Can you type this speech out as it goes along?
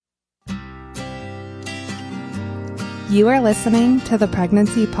You are listening to the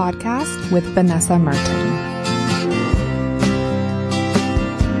Pregnancy Podcast with Vanessa Merton.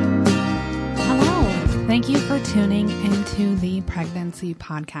 Hello. Thank you for tuning into the Pregnancy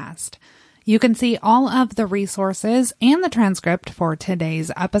Podcast. You can see all of the resources and the transcript for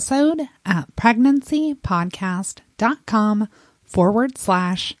today's episode at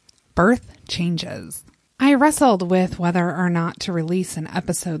pregnancypodcast.com/birth changes. I wrestled with whether or not to release an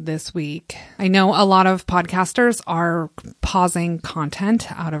episode this week. I know a lot of podcasters are pausing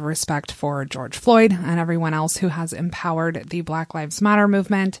content out of respect for George Floyd and everyone else who has empowered the Black Lives Matter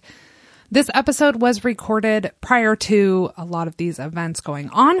movement. This episode was recorded prior to a lot of these events going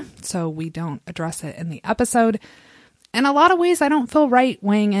on, so we don't address it in the episode. In a lot of ways, I don't feel right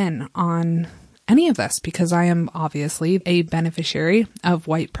weighing in on any of this because I am obviously a beneficiary of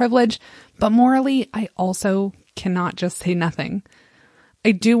white privilege, but morally, I also cannot just say nothing.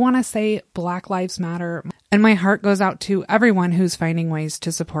 I do want to say Black Lives Matter, and my heart goes out to everyone who's finding ways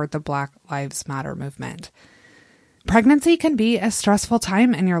to support the Black Lives Matter movement. Pregnancy can be a stressful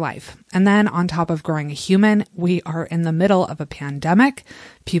time in your life. And then on top of growing a human, we are in the middle of a pandemic.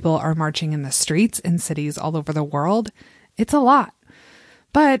 People are marching in the streets in cities all over the world. It's a lot.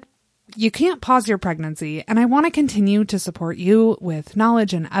 But you can't pause your pregnancy, and I want to continue to support you with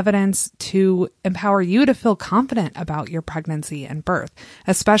knowledge and evidence to empower you to feel confident about your pregnancy and birth,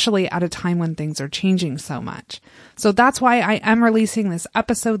 especially at a time when things are changing so much. So that's why I am releasing this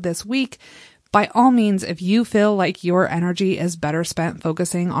episode this week. By all means, if you feel like your energy is better spent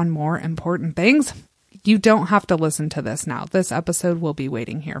focusing on more important things, you don't have to listen to this now. This episode will be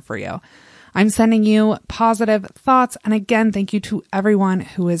waiting here for you. I'm sending you positive thoughts. And again, thank you to everyone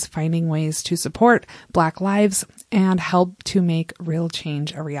who is finding ways to support Black lives and help to make real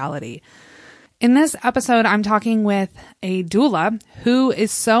change a reality. In this episode, I'm talking with a doula who is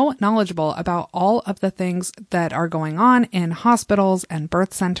so knowledgeable about all of the things that are going on in hospitals and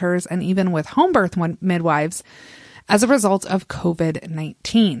birth centers and even with home birth midwives as a result of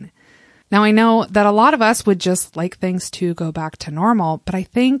COVID-19. Now, I know that a lot of us would just like things to go back to normal, but I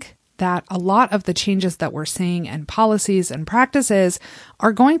think that a lot of the changes that we're seeing in policies and practices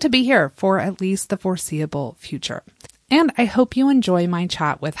are going to be here for at least the foreseeable future. And I hope you enjoy my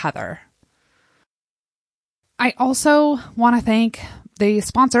chat with Heather. I also want to thank the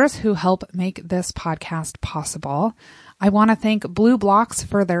sponsors who help make this podcast possible. I want to thank Blue Blocks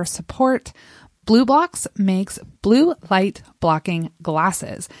for their support. Blue Blocks makes blue light blocking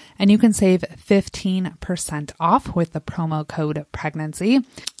glasses, and you can save 15% off with the promo code pregnancy.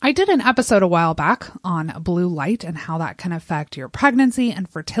 I did an episode a while back on blue light and how that can affect your pregnancy and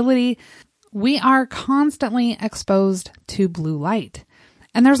fertility. We are constantly exposed to blue light.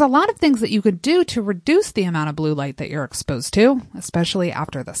 And there's a lot of things that you could do to reduce the amount of blue light that you're exposed to, especially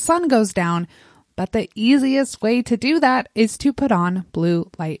after the sun goes down. But the easiest way to do that is to put on blue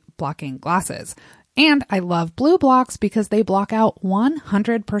light blocking glasses. And I love Blue Blocks because they block out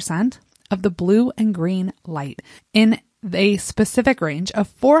 100% of the blue and green light in a specific range of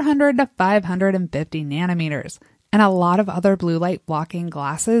 400 to 550 nanometers. And a lot of other blue light blocking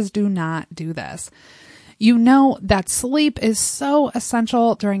glasses do not do this. You know that sleep is so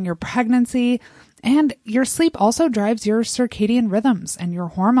essential during your pregnancy, and your sleep also drives your circadian rhythms and your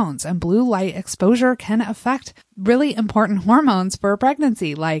hormones, and blue light exposure can affect really important hormones for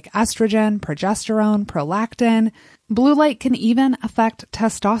pregnancy like estrogen, progesterone, prolactin. Blue light can even affect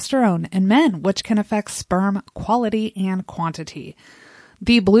testosterone in men, which can affect sperm quality and quantity.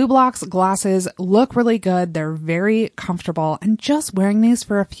 The Blue Blocks glasses look really good. They're very comfortable, and just wearing these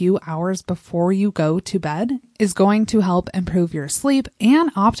for a few hours before you go to bed is going to help improve your sleep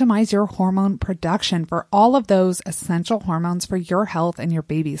and optimize your hormone production for all of those essential hormones for your health and your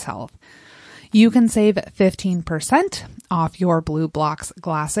baby's health. You can save 15% off your Blue Blocks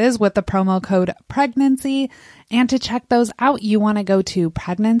glasses with the promo code pregnancy. And to check those out, you want to go to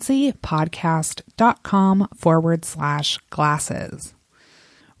pregnancypodcast.com/glasses.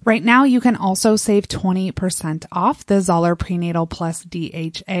 Right now, you can also save 20% off the Zoller Prenatal Plus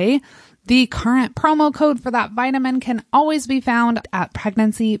DHA. The current promo code for that vitamin can always be found at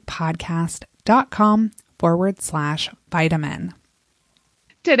pregnancypodcast.com/vitamin.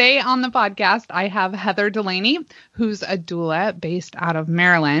 Today on the podcast, I have Heather Delaney, who's a doula based out of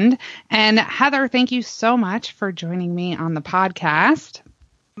Maryland. And Heather, thank you so much for joining me on the podcast.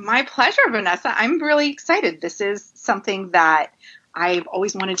 My pleasure, Vanessa. I'm really excited. This is something that I've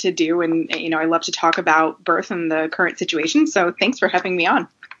always wanted to do. And, I love to talk about birth and the current situation. So thanks for having me on.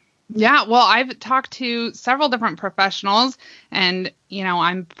 Yeah, well, I've talked to several different professionals and,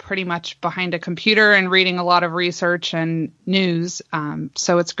 I'm pretty much behind a computer and reading a lot of research and news.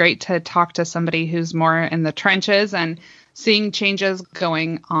 So it's great to talk to somebody who's more in the trenches and seeing changes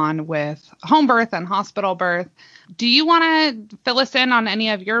going on with home birth and hospital birth. Do you want to fill us in on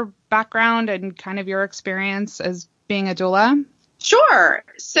any of your background and kind of your experience as being a doula? Sure.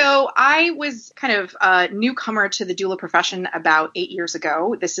 So I was kind of a newcomer to the doula profession about 8 years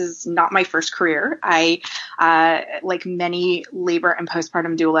ago. This is not my first career. I, like many labor and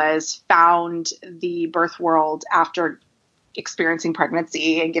postpartum doulas, found the birth world after experiencing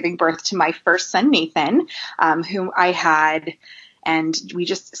pregnancy and giving birth to my first son, Nathan, whom I had. And we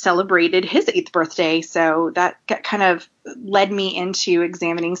just celebrated his 8th birthday. So that kind of led me into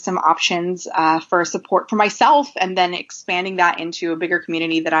examining some options for support for myself, and then expanding that into a bigger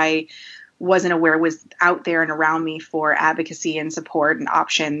community that I wasn't aware was out there and around me for advocacy and support and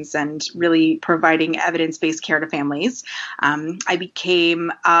options, and really providing evidence-based care to families. I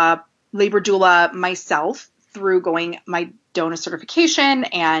became a labor doula myself through going my DONA certification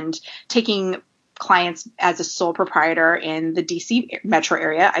and taking clients as a sole proprietor in the DC metro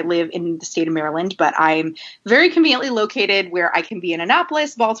area. I live in the state of Maryland, but I'm very conveniently located where I can be in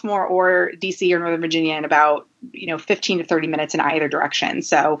Annapolis, Baltimore, or DC or Northern Virginia in about 15 to 30 minutes in either direction.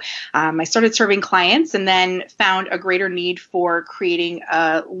 So I started serving clients and then found a greater need for creating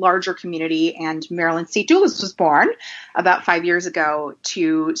a larger community, and Maryland State Doulas was born about 5 years ago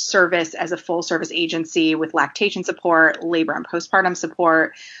to service as a full service agency with lactation support, labor and postpartum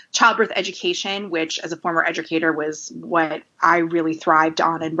support, childbirth education, which as a former educator was what I really thrived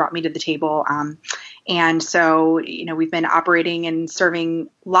on and brought me to the table. And so, we've been operating and serving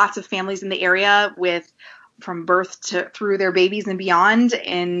lots of families in the area from birth to through their babies and beyond,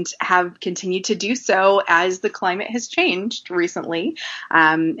 and have continued to do so as the climate has changed recently,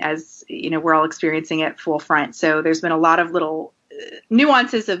 as we're all experiencing it full front. So there's been a lot of little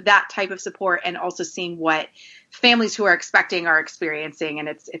nuances of that type of support, and also seeing what families who are expecting are experiencing. And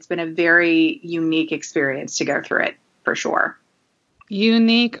it's been a very unique experience to go through it, for sure.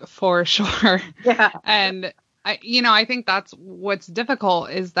 Unique for sure. Yeah. And I think that's what's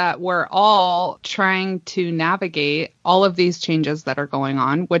difficult, is that we're all trying to navigate all of these changes that are going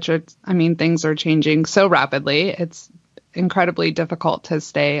on, things are changing so rapidly. It's incredibly difficult to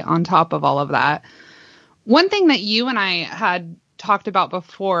stay on top of all of that. One thing that you and I had talked about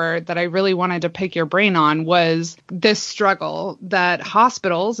before that I really wanted to pick your brain on was this struggle that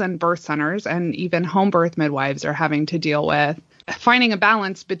hospitals and birth centers and even home birth midwives are having to deal with, finding a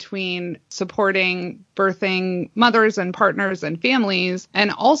balance between supporting birthing mothers and partners and families, and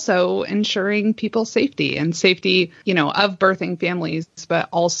also ensuring people's safety of birthing families, but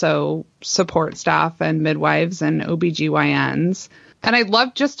also support staff and midwives and OBGYNs. And I'd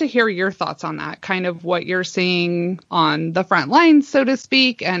love just to hear your thoughts on that, kind of what you're seeing on the front lines, so to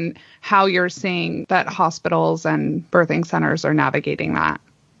speak, and how you're seeing that hospitals and birthing centers are navigating that.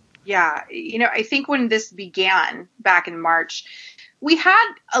 Yeah. I think when this began back in March, we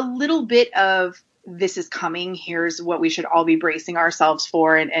had a little bit of this is coming. Here's what we should all be bracing ourselves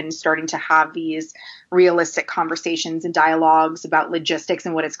for, and starting to have these realistic conversations and dialogues about logistics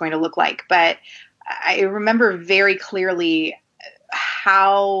and what it's going to look like. But I remember very clearly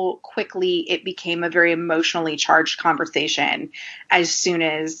how quickly it became a very emotionally charged conversation as soon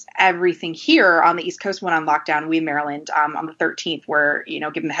as everything here on the East Coast went on lockdown. We in Maryland, on the 13th, were,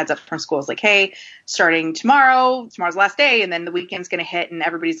 given the heads up from schools like, hey, starting tomorrow's the last day, and then the weekend's going to hit and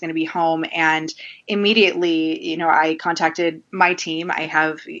everybody's going to be home. And immediately, I contacted my team. I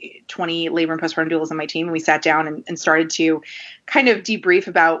have 20 labor and postpartum doulas on my team, and we sat down and started to kind of debrief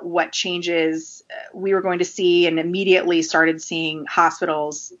about what changes we were going to see, and immediately started seeing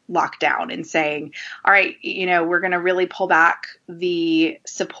hospitals lock down and saying, all right, we're going to really pull back the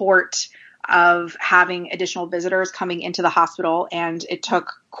support of having additional visitors coming into the hospital. And it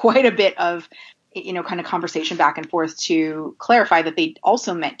took quite a bit of, kind of conversation back and forth to clarify that they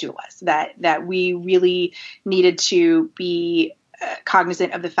also meant doulas, that we really needed to be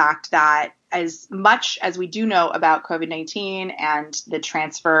cognizant of the fact that as much as we do know about COVID-19 and the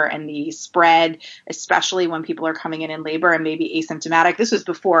transfer and the spread, especially when people are coming in labor and maybe asymptomatic, this was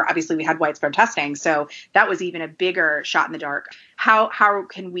before, obviously, we had widespread testing. So that was even a bigger shot in the dark. How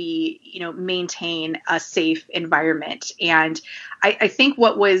can we, maintain a safe environment? And I think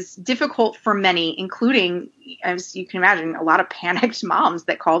what was difficult for many, including, as you can imagine, a lot of panicked moms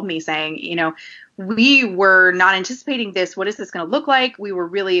that called me saying, we were not anticipating this. What is this going to look like? We were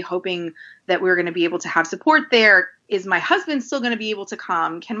really hoping that we were going to be able to have support there. Is my husband still going to be able to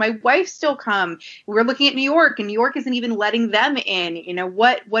come? Can my wife still come? We're looking at New York, and New York isn't even letting them in.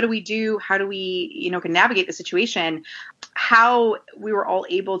 What do we do? How do we, can navigate the situation? How we were all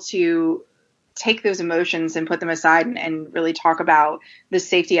able to take those emotions and put them aside and really talk about the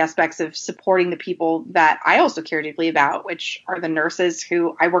safety aspects of supporting the people that I also care deeply about, which are the nurses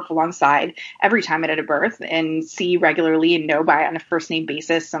who I work alongside every time at a birth and see regularly and know by on a first name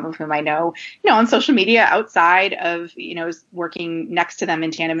basis, some of whom I know, on social media outside of, working next to them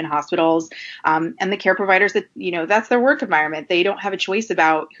in tandem in hospitals, and the care providers that, that's their work environment. They don't have a choice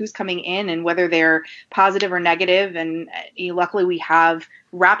about who's coming in and whether they're positive or negative. And luckily we have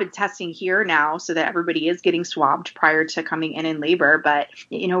rapid testing here now so that everybody is getting swabbed prior to coming in labor, but,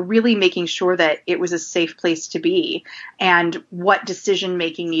 really making sure that it was a safe place to be and what decision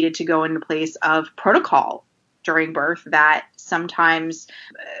making needed to go into place of protocol during birth, that sometimes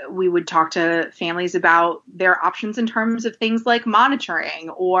we would talk to families about their options in terms of things like monitoring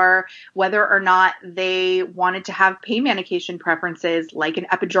or whether or not they wanted to have pain medication preferences like an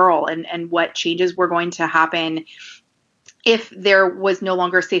epidural and what changes were going to happen if there was no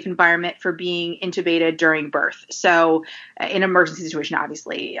longer a safe environment for being intubated during birth. So in an emergency situation,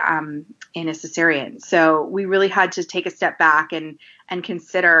 obviously, in a cesarean. So we really had to take a step back and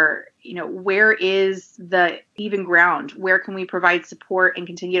consider, where is the even ground? Where can we provide support and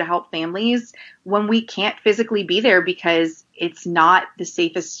continue to help families when we can't physically be there because it's not the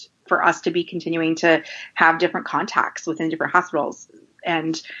safest for us to be continuing to have different contacts within different hospitals.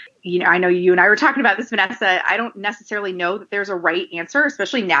 And, I know you and I were talking about this, Vanessa. I don't necessarily know that there's a right answer,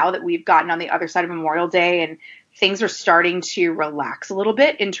 especially now that we've gotten on the other side of Memorial Day and things are starting to relax a little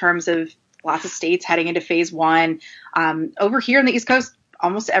bit in terms of lots of states heading into phase one. Over here on the East Coast,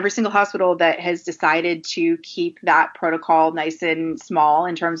 almost every single hospital that has decided to keep that protocol nice and small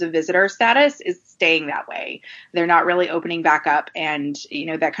in terms of visitor status is staying that way. They're not really opening back up. And,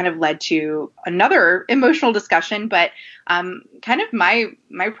 that kind of led to another emotional discussion. But kind of my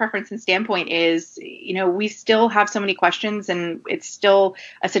preference and standpoint is, we still have so many questions and it's still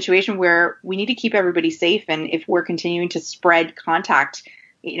a situation where we need to keep everybody safe. And if we're continuing to spread contact,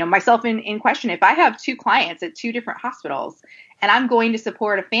 myself in question, if I have two clients at two different hospitals and I'm going to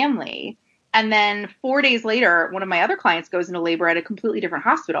support a family, and then 4 days later, one of my other clients goes into labor at a completely different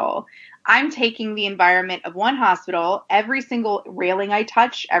hospital, I'm taking the environment of one hospital, every single railing I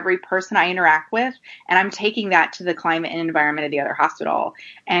touch, every person I interact with, and I'm taking that to the climate and environment of the other hospital.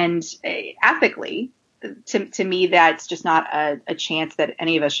 And ethically, to me, that's just not a chance that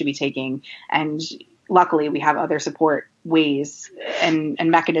any of us should be taking. And luckily, we have other support ways and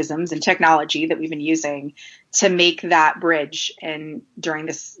mechanisms and technology that we've been using to make that bridge and during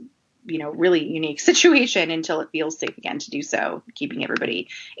this, really unique situation until it feels safe again to do so, keeping everybody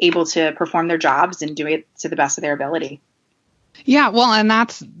able to perform their jobs and do it to the best of their ability. Yeah, well, and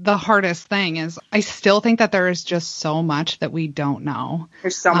that's the hardest thing is I still think that there is just so much that we don't know.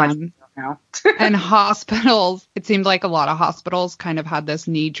 There's so much we don't know. And hospitals, it seemed like a lot of hospitals kind of had this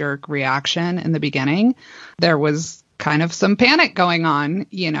knee-jerk reaction in the beginning. There was kind of some panic going on,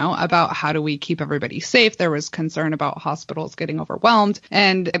 about how do we keep everybody safe. There was concern about hospitals getting overwhelmed.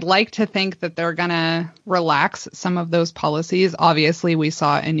 And I'd like to think that they're going to relax some of those policies. Obviously, we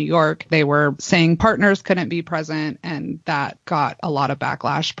saw in New York, they were saying partners couldn't be present, and that got a lot of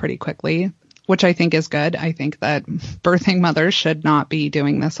backlash pretty quickly, which I think is good. I think that birthing mothers should not be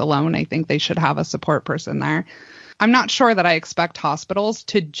doing this alone. I think they should have a support person there. I'm not sure that I expect hospitals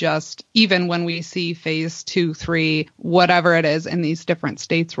to just, even when we see phase 2, 3, whatever it is in these different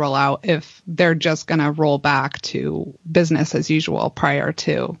states roll out, if they're just going to roll back to business as usual prior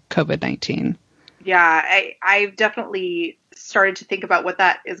to COVID-19. Yeah, I've definitely started to think about what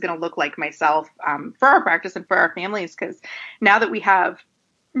that is going to look like myself for our practice and for our families, because now that we have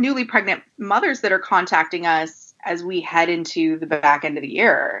newly pregnant mothers that are contacting us as we head into the back end of the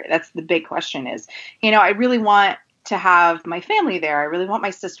year, that's the big question is, I really want to have my family there. I really want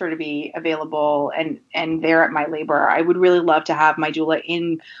my sister to be available and there at my labor. I would really love to have my doula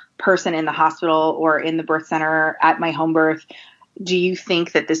in person in the hospital or in the birth center at my home birth. Do you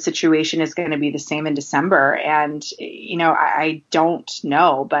think that this situation is going to be the same in December? And, I don't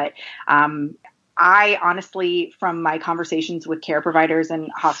know, but I honestly, from my conversations with care providers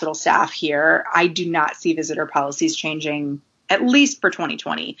and hospital staff here, I do not see visitor policies changing, at least for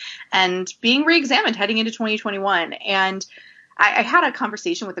 2020, and being reexamined heading into 2021. And I had a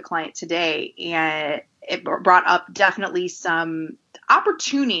conversation with a client today, and it brought up definitely some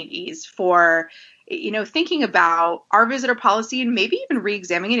opportunities for, thinking about our visitor policy and maybe even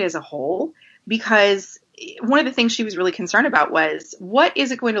reexamining it as a whole, because one of the things she was really concerned about was, what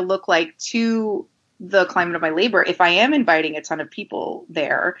is it going to look like to the climate of my labor if I am inviting a ton of people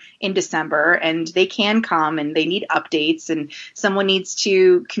there in December and they can come and they need updates and someone needs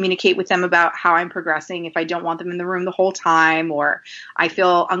to communicate with them about how I'm progressing if I don't want them in the room the whole time, or I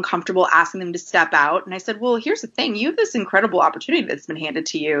feel uncomfortable asking them to step out. And I said, well, here's the thing. You have this incredible opportunity that's been handed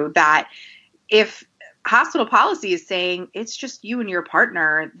to you that if hospital policy is saying it's just you and your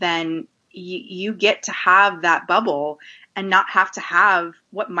partner, then you get to have that bubble and not have to have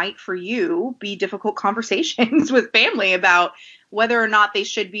what might for you be difficult conversations with family about whether or not they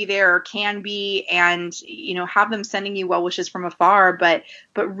should be there or can be, and, have them sending you well wishes from afar, but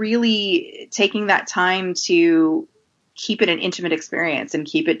really taking that time to keep it an intimate experience and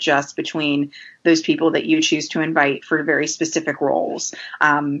keep it just between those people that you choose to invite for very specific roles.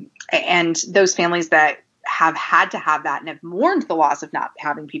 And those families that have had to have that and have mourned the loss of not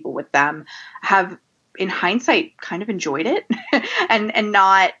having people with them have, in hindsight, kind of enjoyed it and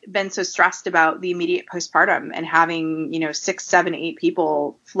not been so stressed about the immediate postpartum and having, 6, 7, 8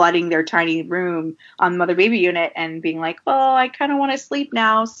 people flooding their tiny room on the mother baby unit and being like, well, I kind of want to sleep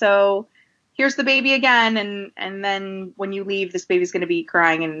now. So here's the baby again. And then when you leave, this baby's going to be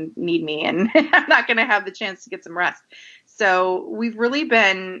crying and need me, and I'm not going to have the chance to get some rest. So we've really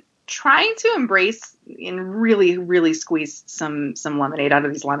been trying to embrace and really, really squeeze some lemonade out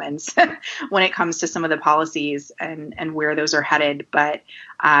of these lemons when it comes to some of the policies and where those are headed. But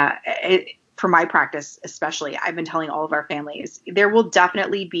for my practice, especially, I've been telling all of our families, there will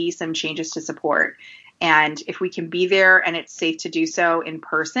definitely be some changes to support. And if we can be there and it's safe to do so in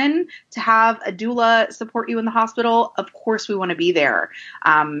person, to have a doula support you in the hospital, of course we want to be there.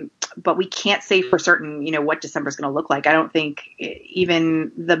 But we can't say for certain, what December is going to look like. I don't think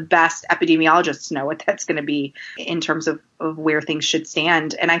even the best epidemiologists know what that's going to be in terms of where things should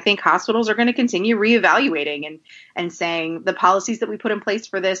stand. And I think hospitals are going to continue reevaluating and saying the policies that we put in place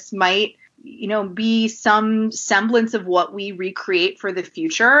for this might, be some semblance of what we recreate for the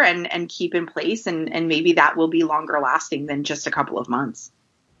future and keep in place. And maybe that will be longer lasting than just a couple of months.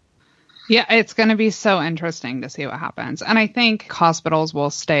 Yeah, it's going to be so interesting to see what happens. And I think hospitals will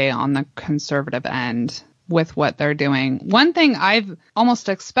stay on the conservative end with what they're doing. One thing I've almost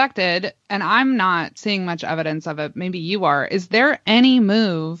expected, and I'm not seeing much evidence of it, maybe you are, is there any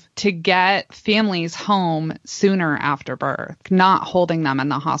move to get families home sooner after birth, not holding them in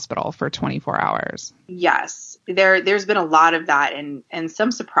the hospital for 24 hours? Yes. There's been a lot of that and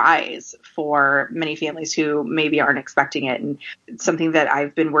some surprise for many families who maybe aren't expecting it. And it's something that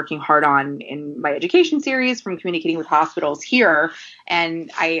I've been working hard on in my education series from communicating with hospitals here.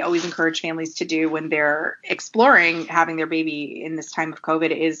 And I always encourage families to do when they're exploring having their baby in this time of COVID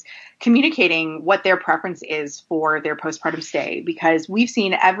is communicating what their preference is for their postpartum stay, because we've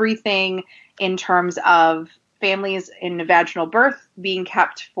seen everything in terms of families in vaginal birth being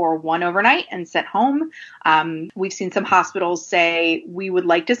kept for one overnight and sent home. We've seen some hospitals say, we would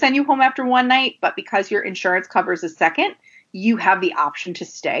like to send you home after one night, but because your insurance covers a second, you have the option to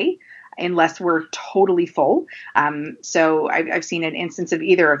stay unless we're totally full. So I've seen an instance of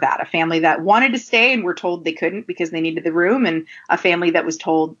either of that, a family that wanted to stay and were told they couldn't because they needed the room, and a family that was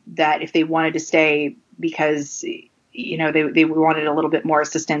told that if they wanted to stay because they wanted a little bit more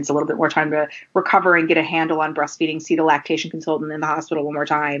assistance, a little bit more time to recover and get a handle on breastfeeding, see the lactation consultant in the hospital one more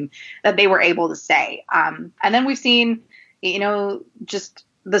time, that they were able to stay. And then we've seen, just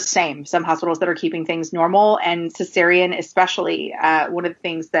the same, some hospitals that are keeping things normal, and cesarean especially. One of the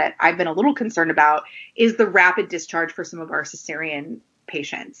things that I've been a little concerned about is the rapid discharge for some of our cesarean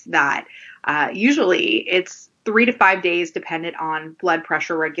patients, that usually it's 3 to 5 days dependent on blood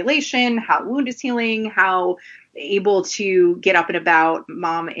pressure regulation, how wound is healing, how able to get up and about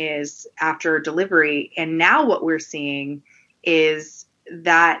mom is after delivery. And now what we're seeing is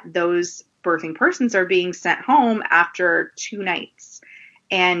that those birthing persons are being sent home after 2 nights.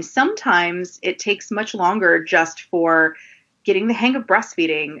 And sometimes it takes much longer just for getting the hang of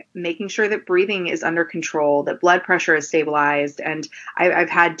breastfeeding, making sure that breathing is under control, that blood pressure is stabilized. And I've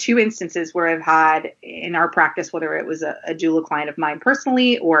had 2 instances where I've had in our practice, whether it was a doula client of mine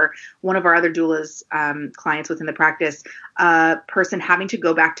personally or one of our other doulas clients within the practice, a person having to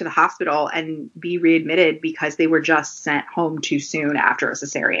go back to the hospital and be readmitted because they were just sent home too soon after a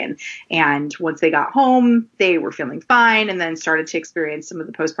cesarean. And once they got home, they were feeling fine and then started to experience some of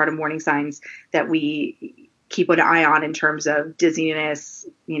the postpartum warning signs that we keep an eye on in terms of dizziness,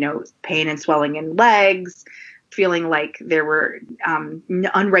 pain and swelling in legs, feeling like there were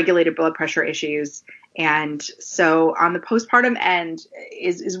unregulated blood pressure issues. And so on the postpartum end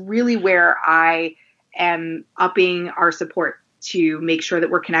is really where I am upping our support to make sure that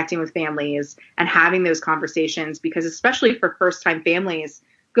we're connecting with families and having those conversations, because especially for first-time families,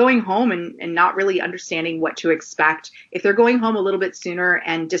 going home and not really understanding what to expect. If they're going home a little bit sooner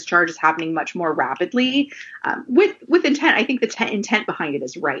and discharge is happening much more rapidly, with intent, I think the intent behind it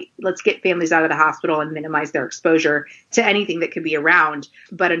is right. Let's get families out of the hospital and minimize their exposure to anything that could be around.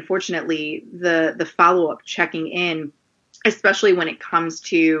 But unfortunately, the follow-up checking in, especially when it comes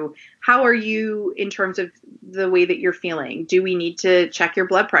to how are you in terms of the way that you're feeling? Do we need to check your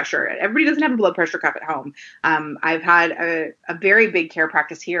blood pressure? Everybody doesn't have a blood pressure cuff at home. I've had a very big care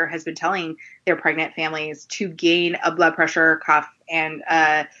practice here has been telling their pregnant families to gain a blood pressure cuff and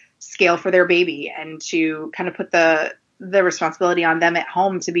a scale for their baby, and to kind of put the responsibility on them at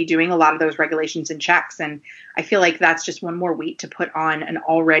home to be doing a lot of those regulations and checks. And I feel like that's just one more weight to put on an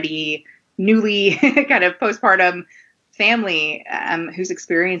already newly kind of postpartum family who's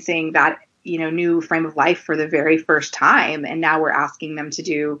experiencing that, new frame of life for the very first time. And now we're asking them to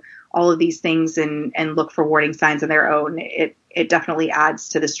do all of these things and look for warning signs on their own. It definitely adds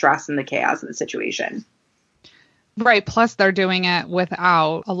to the stress and the chaos of the situation. Right. Plus they're doing it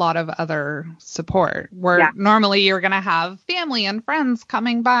without a lot of other support, where normally you're going to have family and friends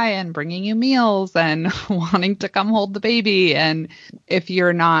coming by and bringing you meals and wanting to come hold the baby. And if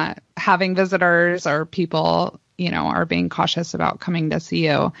you're not having visitors or people, are being cautious about coming to see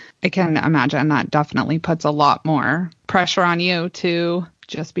you, I can imagine that definitely puts a lot more pressure on you to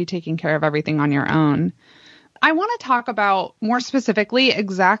just be taking care of everything on your own. I want to talk about more specifically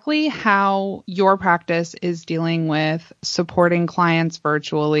exactly how your practice is dealing with supporting clients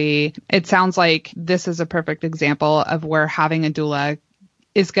virtually. It sounds like this is a perfect example of where having a doula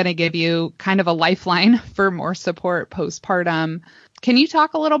is going to give you kind of a lifeline for more support postpartum. Can you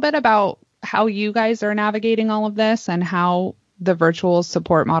talk a little bit about how you guys are navigating all of this and how the virtual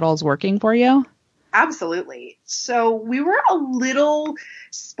support model is working for you? Absolutely. So we were a little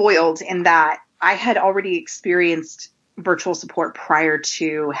spoiled in that I had already experienced virtual support prior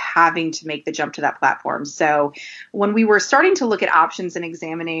to having to make the jump to that platform. So when we were starting to look at options and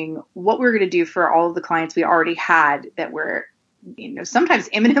examining what we were going to do for all of the clients we already had that were, sometimes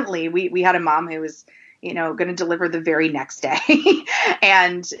imminently, we had a mom who was going to deliver the very next day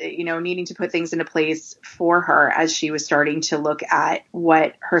and, needing to put things into place for her as she was starting to look at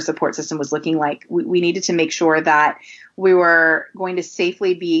what her support system was looking like. We needed to make sure that we were going to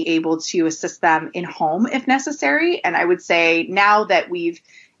safely be able to assist them in home if necessary. And I would say now that we've,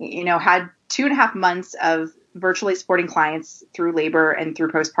 had 2.5 months of virtually supporting clients through labor and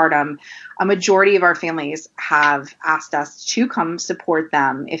through postpartum, a majority of our families have asked us to come support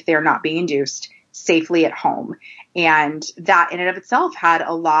them if they're not being induced safely at home. And that in and of itself had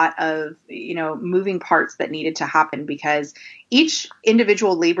a lot of, moving parts that needed to happen, because each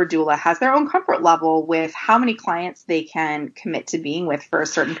individual labor doula has their own comfort level with how many clients they can commit to being with for a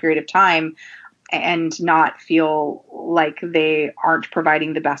certain period of time and not feel like they aren't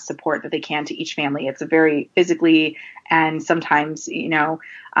providing the best support that they can to each family. It's a very physically and sometimes,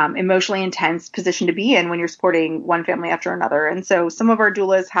 emotionally intense position to be in when you're supporting one family after another. And so some of our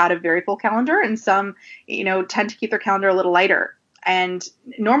doulas had a very full calendar, and some, tend to keep their calendar a little lighter. And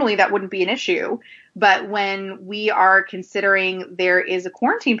normally that wouldn't be an issue. But when we are considering there is a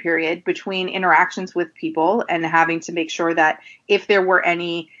quarantine period between interactions with people and having to make sure that if there were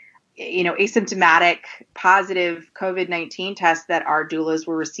any asymptomatic positive COVID-19 tests that our doulas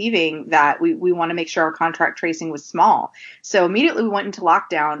were receiving, that we want to make sure our contract tracing was small. So immediately we went into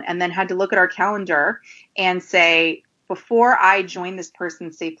lockdown and then had to look at our calendar and say, before I join this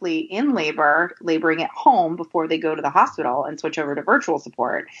person safely in laboring at home before they go to the hospital and switch over to virtual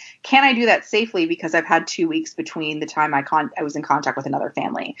support, can I do that safely? Because I've had 2 weeks between the time I was in contact with another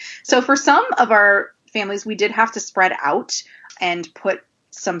family. So for some of our families, we did have to spread out and put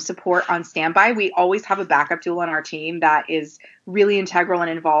some support on standby. We always have a backup doula on our team that is really integral and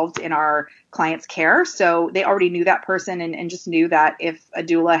involved in our clients' care. So they already knew that person and just knew that if a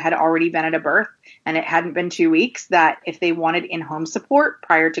doula had already been at a birth and it hadn't been 2 weeks, that if they wanted in-home support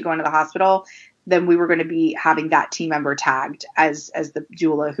prior to going to the hospital, then we were going to be having that team member tagged as the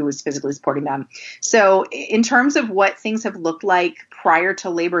doula who was physically supporting them. So in terms of what things have looked like prior to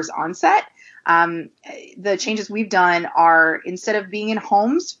labor's onset, the changes we've done are, instead of being in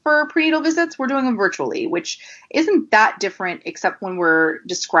homes for prenatal visits, we're doing them virtually, which isn't that different, except when we're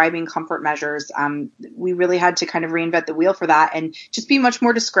describing comfort measures. We really had to kind of reinvent the wheel for that and just be much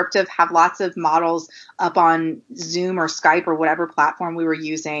more descriptive, have lots of models up on Zoom or Skype or whatever platform we were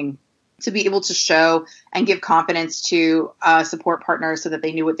using to be able to show and give confidence to support partners so that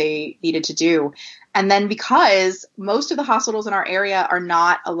they knew what they needed to do. And then because most of the hospitals in our area are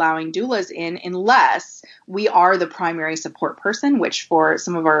not allowing doulas in unless we are the primary support person, which for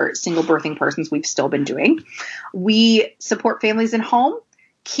some of our single birthing persons we've still been doing. We support families in home,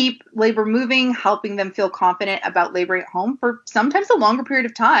 keep labor moving, helping them feel confident about laboring at home for sometimes a longer period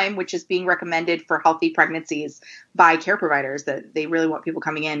of time, which is being recommended for healthy pregnancies by care providers, that they really want people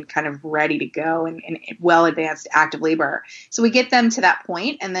coming in kind of ready to go and well advanced active labor. So we get them to that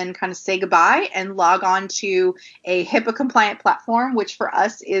point and then kind of say goodbye and log on to a HIPAA compliant platform, which for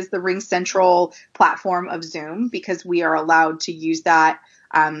us is the Ring Central platform of Zoom, because we are allowed to use that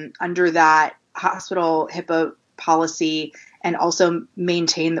under that hospital HIPAA policy, and also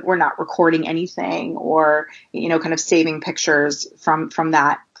maintain that we're not recording anything or, kind of saving pictures from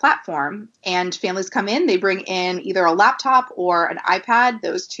that platform. And families come in, they bring in either a laptop or an iPad.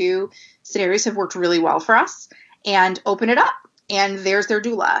 Those two scenarios have worked really well for us, and open it up. And there's their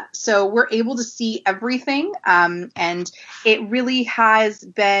doula. So we're able to see everything. And it really has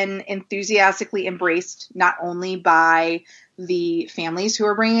been enthusiastically embraced, not only by the families who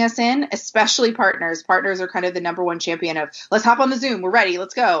are bringing us in, especially partners. Partners are kind of the number one champion of, let's hop on the Zoom. We're ready.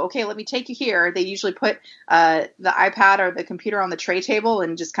 Let's go. Okay, let me take you here. They usually put the iPad or the computer on the tray table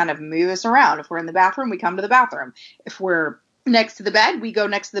and just kind of move us around. If we're in the bathroom, we come to the bathroom. If we're next to the bed, we go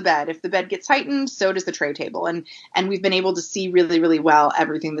next to the bed. If the bed gets heightened, so does the tray table. And we've been able to see really, really well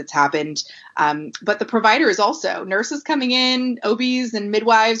everything that's happened. But the provider is also nurses coming in, OBs and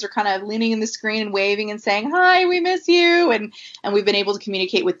midwives are kind of leaning in the screen and waving and saying, hi, we miss you. And we've been able to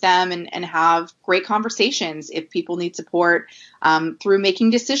communicate with them and have great conversations if people need support through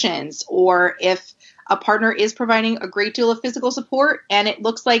making decisions, or if a partner is providing a great deal of physical support and it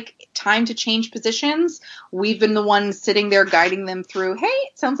looks like time to change positions. We've been the ones sitting there guiding them through, hey,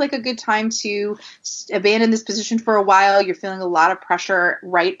 it sounds like a good time to abandon this position for a while. You're feeling a lot of pressure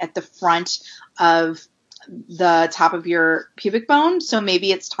right at the front of the top of your pubic bone. So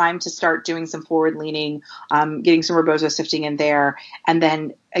maybe it's time to start doing some forward leaning, getting some rebozo shifting in there. And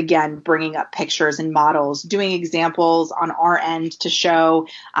then again, bringing up pictures and models, doing examples on our end to show,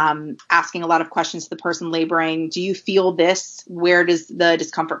 asking a lot of questions to the person laboring. Do you feel this? Where does the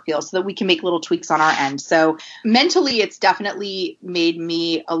discomfort feel? So that we can make little tweaks on our end. So mentally, it's definitely made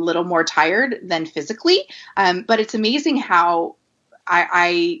me a little more tired than physically. But it's amazing how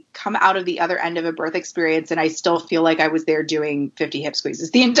I come out of the other end of a birth experience and I still feel like I was there doing 50 hip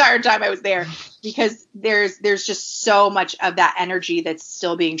squeezes the entire time I was there, because there's just so much of that energy that's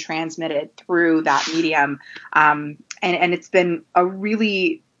still being transmitted through that medium. And it's been a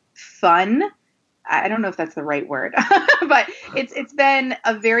really fun, I don't know if that's the right word, but it's been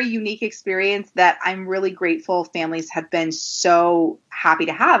a very unique experience that I'm really grateful families have been so happy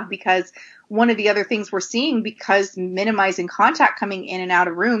to have, because one of the other things we're seeing, because minimizing contact coming in and out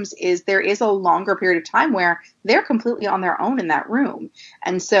of rooms, is there is a longer period of time where they're completely on their own in that room.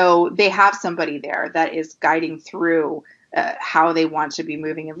 And so they have somebody there that is guiding through how they want to be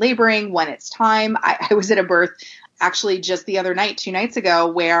moving and laboring when it's time. I was at a birth actually just the other night, 2 nights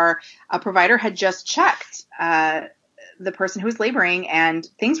ago, where a provider had just checked the person who was laboring and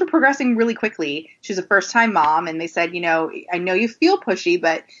things were progressing really quickly. She was a first-time mom, and they said, I know you feel pushy,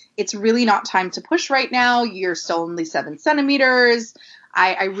 but it's really not time to push right now. You're still only 7 centimeters.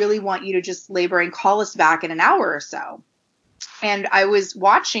 I really want you to just labor and call us back in an hour or so. And I was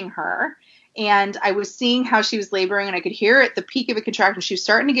watching her, and I was seeing how she was laboring, and I could hear at the peak of a contraction, she was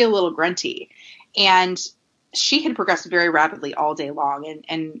starting to get a little grunty. And she had progressed very rapidly all day long.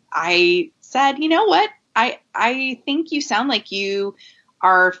 And I said, you know what? I think you sound like you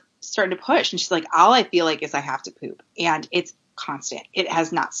are starting to push. And she's like, all I feel like is I have to poop. And it's constant. It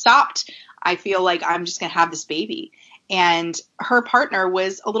has not stopped. I feel like I'm just going to have this baby. And her partner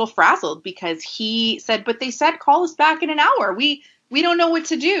was a little frazzled because he said, but they said, call us back in an hour. We don't know what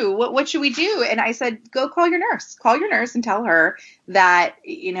to do. What should we do? And I said, go call your nurse. Call your nurse and tell her that,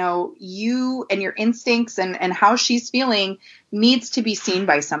 you and your instincts and how she's feeling needs to be seen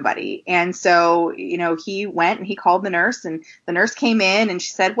by somebody. And so, he went and he called the nurse, and the nurse came in and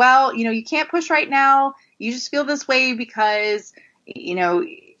she said, well, you can't push right now. You just feel this way because,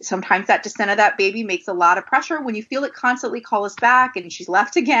 sometimes that descent of that baby makes a lot of pressure. When you feel it constantly, call us back. And she's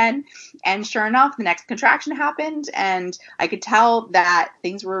left again. And sure enough, the next contraction happened. And I could tell that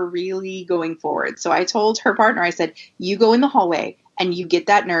things were really going forward. So I told her partner, I said, you go in the hallway and you get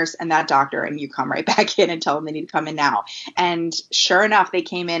that nurse and that doctor and you come right back in and tell them they need to come in now. And sure enough, they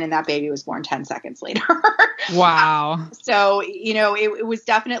came in and that baby was born 10 seconds later. Wow. So, it was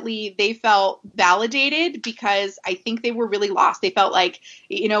definitely, they felt validated because I think they were really lost. They felt like,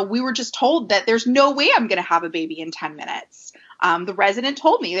 we were just told that there's no way I'm going to have a baby in 10 minutes. The resident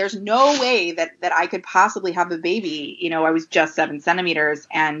told me there's no way that I could possibly have a baby. I was just 7 centimeters.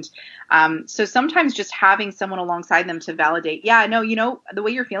 And so sometimes just having someone alongside them to validate, the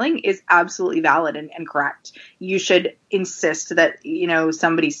way you're feeling is absolutely valid and correct. You should insist that,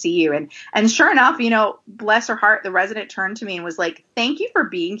 somebody see you. And sure enough, bless her heart, the resident turned to me and was like, thank you for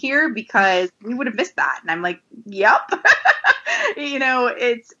being here because we would have missed that. And I'm like, yep.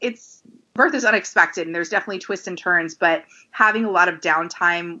 It's birth is unexpected and there's definitely twists and turns, but having a lot of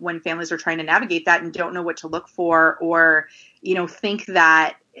downtime when families are trying to navigate that and don't know what to look for, or, think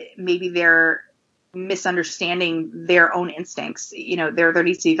that maybe they're misunderstanding their own instincts, there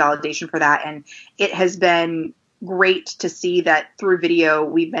needs to be validation for that. And it has been great to see that through video,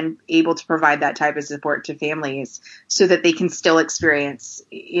 we've been able to provide that type of support to families so that they can still experience,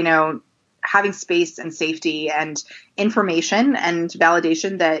 having space and safety and information and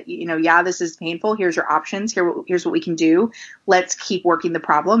validation that, this is painful. Here's your options. Here's what we can do. Let's keep working the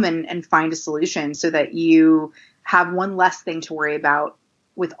problem and find a solution so that you have one less thing to worry about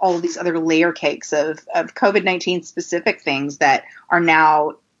with all of these other layer cakes of COVID-19 specific things that are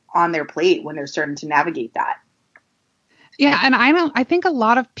now on their plate when they're starting to navigate that. Yeah. And I think a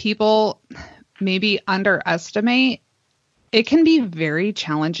lot of people maybe underestimate it can be very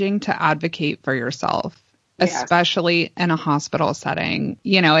challenging to advocate for yourself, yes, especially in a hospital setting.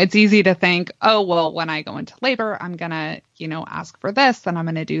 It's easy to think, oh, well, when I go into labor, I'm going to, ask for this and I'm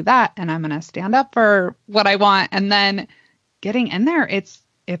going to do that and I'm going to stand up for what I want. And then getting in there, it's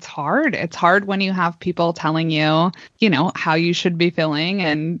hard. It's hard when you have people telling you, how you should be feeling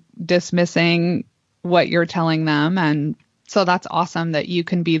and dismissing what you're telling them. And so that's awesome that you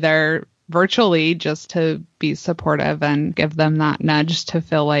can be there virtually just to be supportive and give them that nudge to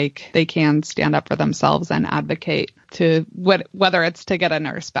feel like they can stand up for themselves and advocate to whether it's to get a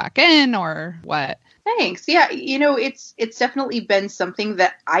nurse back in or what. Thanks. Yeah. It's definitely been something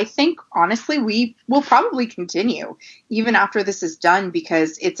that I think, honestly, we will probably continue even after this is done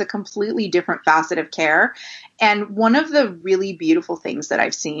because it's a completely different facet of care. And one of the really beautiful things that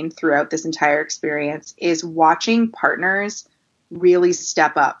I've seen throughout this entire experience is watching partners really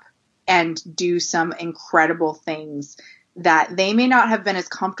step up and do some incredible things that they may not have been as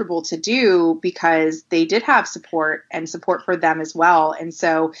comfortable to do because they did have support and support for them as well. And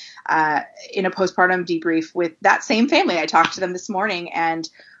so in a postpartum debrief with that same family, I talked to them this morning and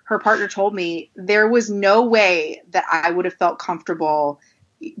her partner told me there was no way that I would have felt comfortable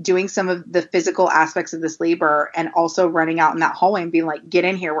doing some of the physical aspects of this labor and also running out in that hallway and being like, get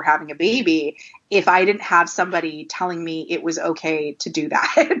in here, we're having a baby, if I didn't have somebody telling me it was okay to do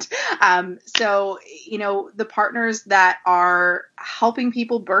that. So, the partners that are helping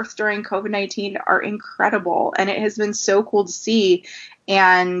people birth during COVID-19 are incredible. And it has been so cool to see.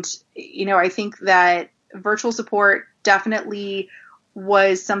 And, I think that virtual support definitely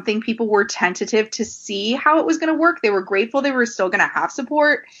was something people were tentative to see how it was going to work. They were grateful they were still going to have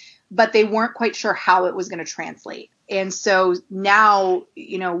support, but they weren't quite sure how it was going to translate. And so now,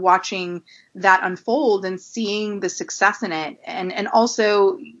 watching that unfold and seeing the success in it and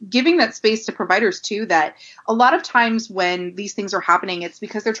also giving that space to providers too, that a lot of times when these things are happening, it's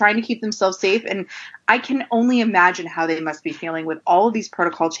because they're trying to keep themselves safe. And I can only imagine how they must be feeling with all of these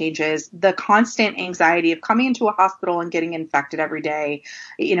protocol changes, the constant anxiety of coming into a hospital and getting infected every day,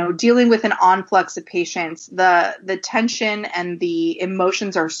 dealing with an influx of patients, the tension and the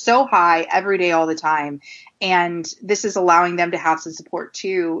emotions are so high every day, all the time. And this is allowing them to have some support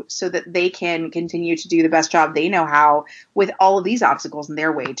too, so that they can continue to do the best job they know how with all of these obstacles in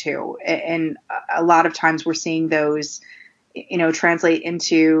their way too. And a lot of times we're seeing those, translate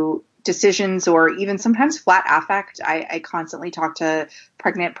into decisions or even sometimes flat affect. I constantly talk to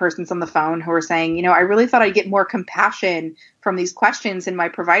pregnant persons on the phone who are saying, I really thought I'd get more compassion from these questions in my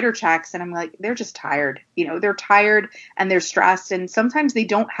provider checks. And I'm like, they're just tired. They're tired and they're stressed. And sometimes they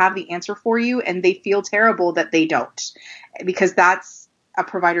don't have the answer for you and they feel terrible that they don't, because that's a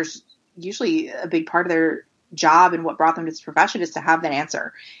provider's usually a big part of their job. And what brought them to this profession is to have that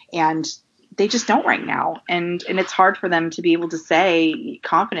answer. And they just don't right now. And it's hard for them to be able to say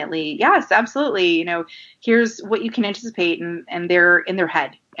confidently, yes, absolutely. Here's what you can anticipate. And they're in their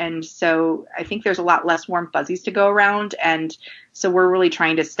head. And so I think there's a lot less warm fuzzies to go around. And so we're really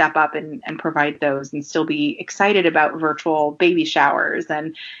trying to step up and provide those and still be excited about virtual baby showers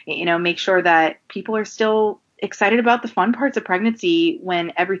and, make sure that people are still excited about the fun parts of pregnancy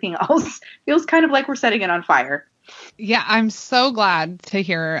when everything else feels kind of like we're setting it on fire. Yeah, I'm so glad to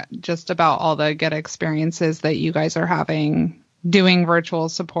hear just about all the good experiences that you guys are having doing virtual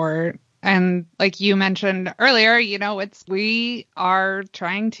support. And like you mentioned earlier, we are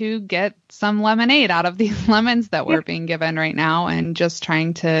trying to get some lemonade out of these lemons that we're being given right now, and just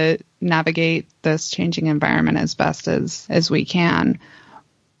trying to navigate this changing environment as best as we can.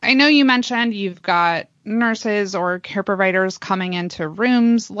 I know you mentioned you've got nurses or care providers coming into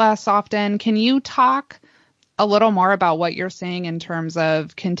rooms less often. Can you talk a little more about what you're seeing in terms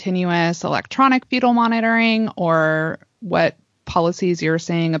of continuous electronic fetal monitoring, or what policies you're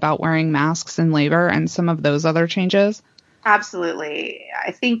seeing about wearing masks in labor and some of those other changes? Absolutely.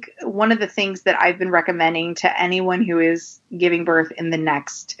 I think one of the things that I've been recommending to anyone who is giving birth in the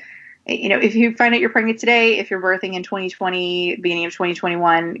next, if you find out you're pregnant today, if you're birthing in 2020, beginning of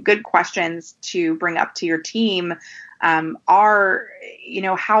 2021, good questions to bring up to your team are,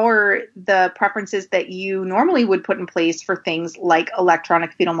 how are the preferences that you normally would put in place for things like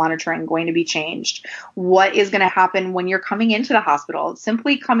electronic fetal monitoring going to be changed? What is going to happen when you're coming into the hospital?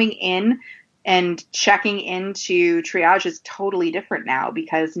 Simply coming in and checking into triage is totally different now,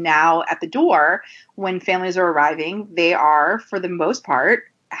 because now at the door, when families are arriving, they are, for the most part,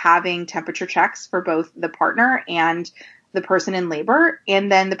 having temperature checks for both the partner and the person in labor.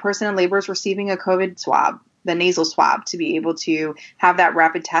 And then the person in labor is receiving a COVID swab, the nasal swab, to be able to have that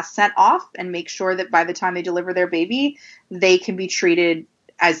rapid test sent off and make sure that by the time they deliver their baby, they can be treated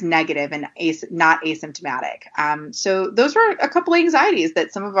as negative and not asymptomatic. So those were a couple of anxieties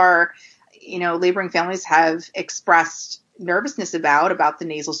that some of our, laboring families have expressed nervousness about the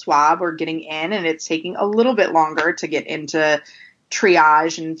nasal swab or getting in, and it's taking a little bit longer to get into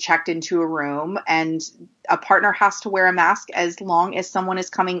triage and checked into a room. And a partner has to wear a mask as long as someone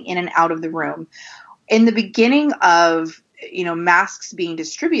is coming in and out of the room. In the beginning of, masks being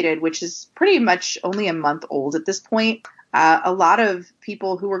distributed, which is pretty much only a month old at this point, a lot of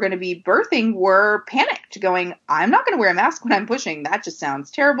people who were going to be birthing were panicked, going, I'm not going to wear a mask when I'm pushing. That just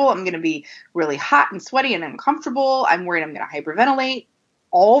sounds terrible. I'm going to be really hot and sweaty and uncomfortable. I'm worried I'm going to hyperventilate.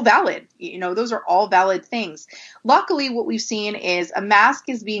 All valid. Those are all valid things. Luckily, what we've seen is a mask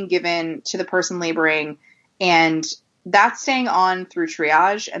is being given to the person laboring, and that's staying on through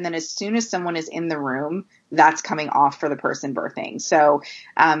triage. And then as soon as someone is in the room, that's coming off for the person birthing. So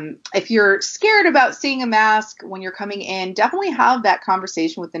if you're scared about seeing a mask when you're coming in, definitely have that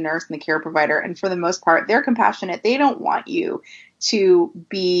conversation with the nurse and the care provider. And for the most part, they're compassionate. They don't want you to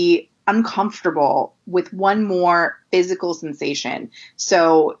be uncomfortable with one more physical sensation.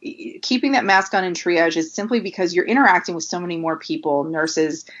 So keeping that mask on in triage is simply because you're interacting with so many more people,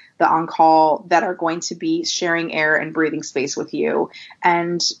 nurses, the on-call, that are going to be sharing air and breathing space with you.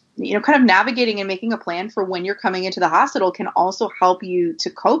 And, kind of navigating and making a plan for when you're coming into the hospital can also help you to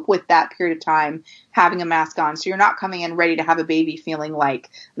cope with that period of time having a mask on. So you're not coming in ready to have a baby feeling like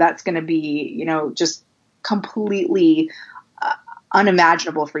that's going to be, just completely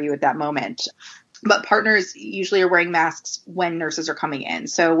unimaginable for you at that moment. But partners usually are wearing masks when nurses are coming in.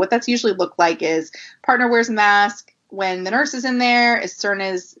 So what that's usually looked like is partner wears a mask when the nurse is in there. As soon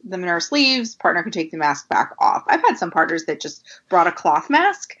as the nurse leaves, partner can take the mask back off. I've had some partners that just brought a cloth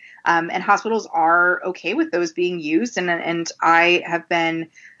mask, and hospitals are okay with those being used. And I have been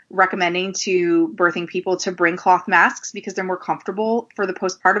recommending to birthing people to bring cloth masks because they're more comfortable for the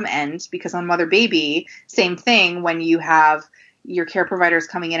postpartum end, because on mother baby, same thing. When you have your care providers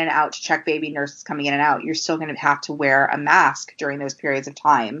coming in and out to check baby, nurses coming in and out, you're still going to have to wear a mask during those periods of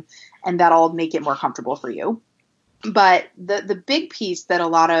time, and that'll make it more comfortable for you. But the big piece that a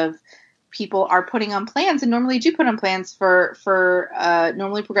lot of people are putting on plans, and normally do put on plans for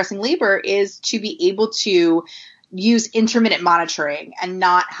normally progressing labor, is to be able to use intermittent monitoring and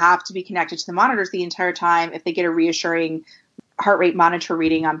not have to be connected to the monitors the entire time. If they get a reassuring heart rate monitor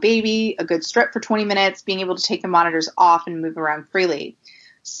reading on baby, a good strip for 20 minutes, being able to take the monitors off and move around freely.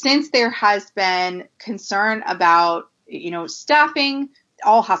 Since there has been concern about, staffing,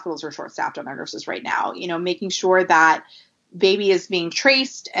 all hospitals are short-staffed on their nurses right now, making sure that baby is being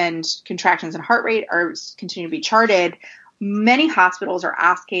traced and contractions and heart rate are continue to be charted. Many hospitals are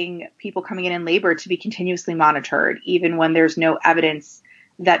asking people coming in labor to be continuously monitored, even when there's no evidence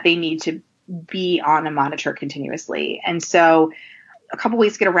that they need to be on a monitor continuously. And so a couple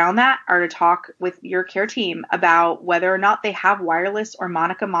ways to get around that are to talk with your care team about whether or not they have wireless or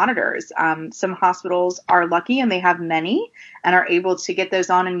Monica monitors. Some hospitals are lucky and they have many and are able to get those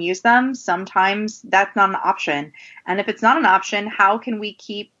on and use them. Sometimes that's not an option. And if it's not an option, how can we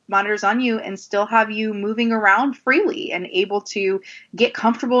keep monitors on you and still have you moving around freely and able to get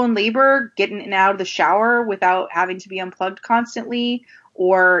comfortable in labor, getting in and out of the shower without having to be unplugged constantly,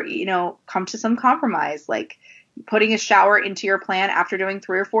 or, come to some compromise, like putting a shower into your plan after doing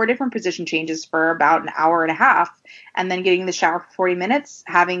 3 or 4 different position changes for about an hour and a half, and then getting in the shower for 40 minutes,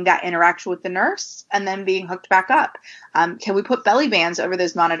 having that interaction with the nurse, and then being hooked back up. Can we put belly bands over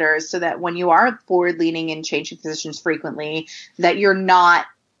those monitors so that when you are forward leaning and changing positions frequently, that you're not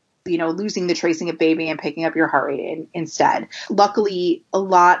losing the tracing of baby and picking up your heart rate instead? Luckily, a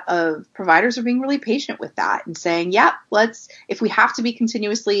lot of providers are being really patient with that and saying, yeah, if we have to be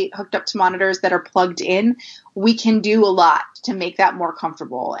continuously hooked up to monitors that are plugged in, we can do a lot to make that more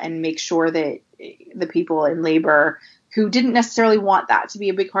comfortable and make sure that the people in labor who didn't necessarily want that to be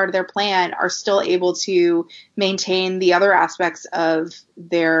a big part of their plan are still able to maintain the other aspects of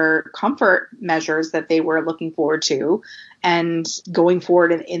their comfort measures that they were looking forward to and going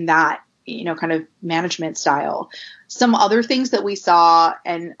forward in that, kind of management style. Some other things that we saw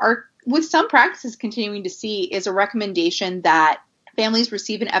and are with some practices continuing to see is a recommendation that families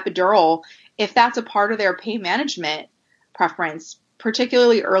receive an epidural if that's a part of their pain management preference,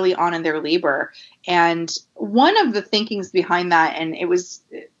 particularly early on in their labor. And one of the thinkings behind that, and it was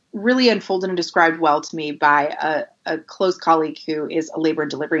really unfolded and described well to me by a close colleague who is a labor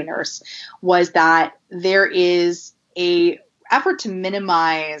and delivery nurse, was that there is a effort to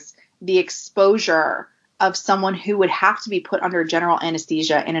minimize the exposure of someone who would have to be put under general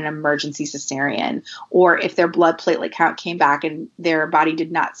anesthesia in an emergency cesarean, or if their blood platelet count came back and their body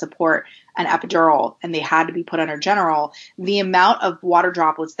did not support an epidural and they had to be put under general, the amount of water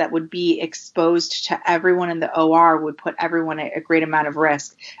droplets that would be exposed to everyone in the OR would put everyone at a great amount of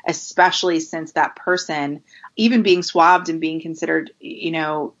risk, especially since that person, even being swabbed and being considered,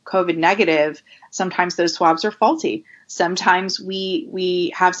 COVID negative, sometimes those swabs are faulty. Sometimes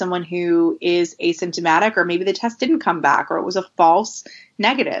we have someone who is asymptomatic, or maybe the test didn't come back, or it was a false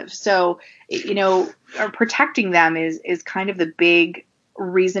negative. So, protecting them is kind of the big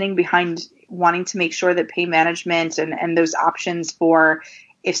reasoning behind wanting to make sure that pain management and those options for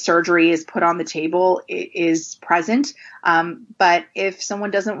if surgery is put on the table is present. But if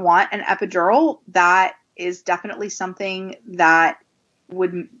someone doesn't want an epidural, that is definitely something that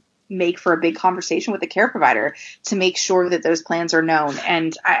would make for a big conversation with the care provider to make sure that those plans are known.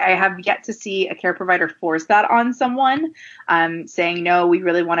 And I have yet to see a care provider force that on someone, saying, no, we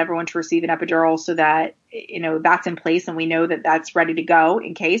really want everyone to receive an epidural so that, that's in place and we know that that's ready to go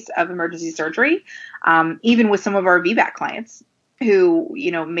in case of emergency surgery. Even with some of our VBAC clients who,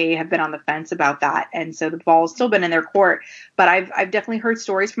 may have been on the fence about that. And so the ball has still been in their court. But I've definitely heard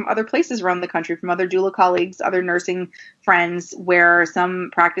stories from other places around the country, from other doula colleagues, other nursing friends, where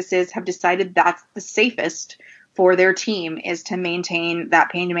some practices have decided that's the safest for their team is to maintain that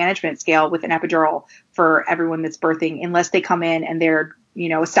pain management scale with an epidural for everyone that's birthing, unless they come in and they're,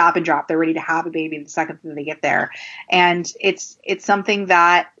 a stop and drop. They're ready to have a baby the second that they get there. And it's something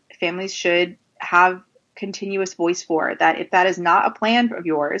that families should have continuous voice for, that if that is not a plan of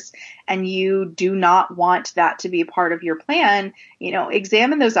yours and you do not want that to be a part of your plan,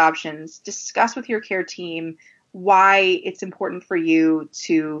 examine those options, discuss with your care team why it's important for you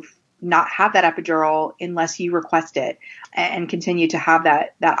to not have that epidural unless you request it, and continue to have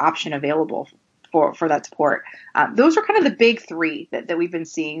that option available for that support. Those are kind of the big three that we've been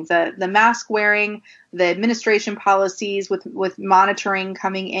seeing: the mask wearing, the administration policies with monitoring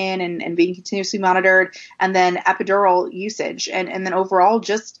coming in and being continuously monitored, and then epidural usage. And then overall,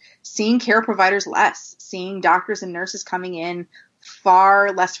 just seeing care providers less, seeing doctors and nurses coming in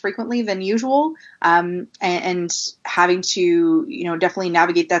far less frequently than usual, and having to, definitely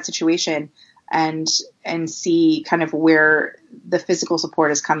navigate that situation and see kind of where the physical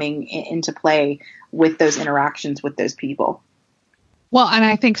support is coming into play with those interactions with those people. Well, and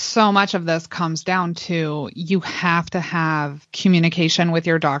I think so much of this comes down to you have to have communication with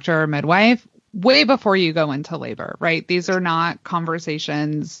your doctor or midwife way before you go into labor, right? These are not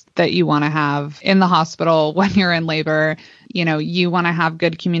conversations that you want to have in the hospital when you're in labor. You want to have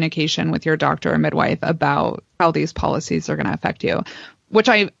good communication with your doctor or midwife about how these policies are going to affect you, which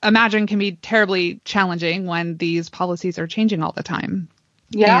I imagine can be terribly challenging when these policies are changing all the time.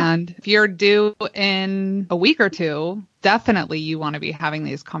 Yeah. And if you're due in a week or two, definitely you want to be having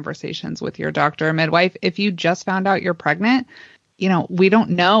these conversations with your doctor or midwife. If you just found out you're pregnant, we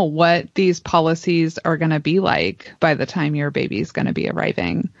don't know what these policies are going to be like by the time your baby's going to be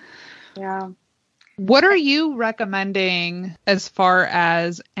arriving. Yeah. What are you recommending as far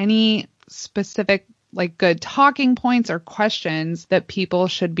as any specific like good talking points or questions that people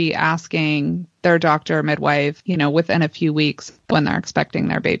should be asking their doctor or midwife, within a few weeks when they're expecting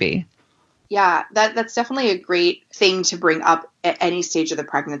their baby? Yeah, that's definitely a great thing to bring up at any stage of the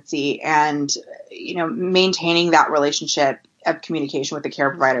pregnancy. And, maintaining that relationship of communication with the care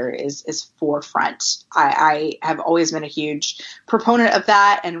provider is forefront. I have always been a huge proponent of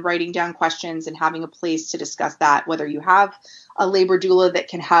that, and writing down questions and having a place to discuss that, whether you have a labor doula that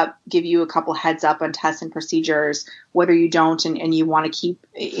can help give you a couple heads up on tests and procedures, whether you don't and you want to keep,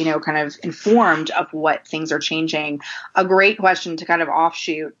 kind of informed of what things are changing. A great question to kind of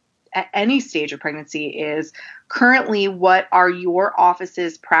offshoot at any stage of pregnancy is, currently, what are your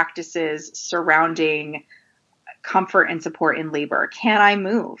office's practices surrounding comfort and support in labor? Can I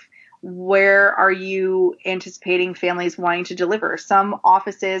move? Where are you anticipating families wanting to deliver? Some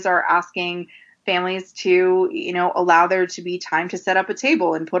offices are asking families to, allow there to be time to set up a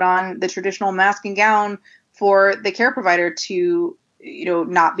table and put on the traditional mask and gown for the care provider to,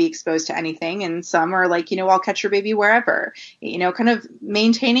 not be exposed to anything. And some are like, I'll catch your baby wherever, kind of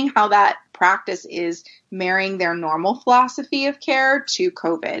maintaining how that practice is marrying their normal philosophy of care to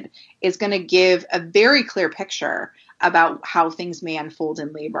COVID is going to give a very clear picture about how things may unfold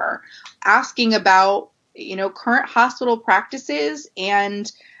in labor. Asking about, current hospital practices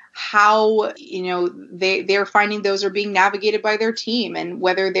and how, they're finding those are being navigated by their team, and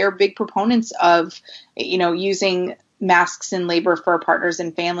whether they're big proponents of, using masks in labor for partners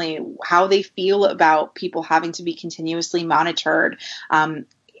and family, how they feel about people having to be continuously monitored,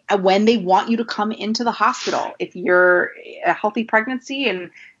 when they want you to come into the hospital. If you're a healthy pregnancy and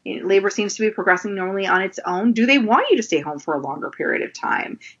labor seems to be progressing normally on its own, do they want you to stay home for a longer period of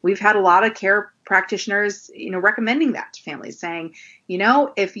time? We've had a lot of care practitioners, recommending that to families, saying,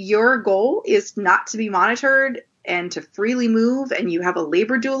 if your goal is not to be monitored and to freely move, and you have a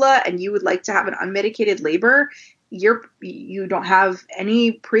labor doula and you would like to have an unmedicated labor, you don't have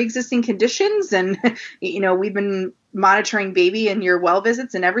any pre-existing conditions, and we've been monitoring baby and your well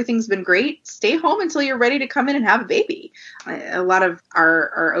visits and everything's been great, stay home until you're ready to come in and have a baby. A lot of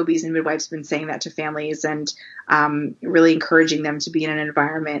our OBs and midwives have been saying that to families, and really encouraging them to be in an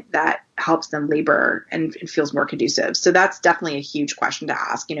environment that helps them labor and feels more conducive. So that's definitely a huge question to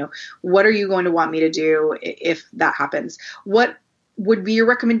ask. What are you going to want me to do if that happens? What would be your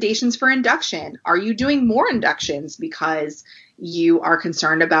recommendations for induction? Are you doing more inductions because you are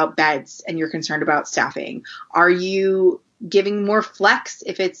concerned about beds and you're concerned about staffing? Are you giving more flex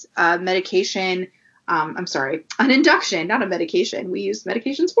if it's a medication? An induction, not a medication. We use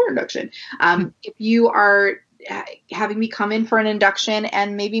medications for induction. If you are having me come in for an induction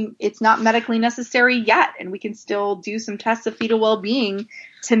and maybe it's not medically necessary yet, and we can still do some tests of fetal well-being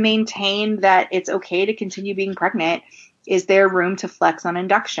to maintain that it's okay to continue being pregnant, is there room to flex on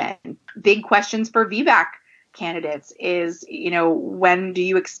induction? Big questions for VBAC candidates is, when do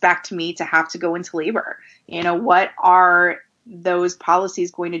you expect me to have to go into labor? What are those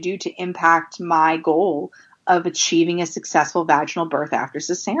policies going to do to impact my goal of achieving a successful vaginal birth after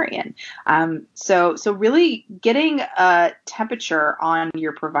cesarean? So really getting a temperature on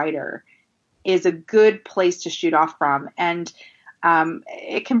your provider is a good place to shoot off from. And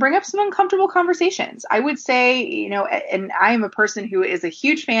it can bring up some uncomfortable conversations. I would say, and I am a person who is a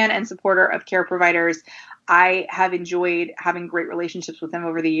huge fan and supporter of care providers. I have enjoyed having great relationships with them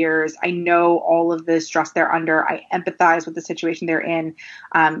over the years. I know all of the stress they're under. I empathize with the situation they're in.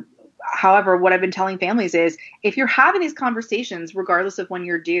 However, what I've been telling families is, if you're having these conversations, regardless of when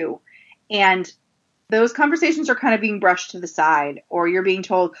you're due, and those conversations are kind of being brushed to the side, or you're being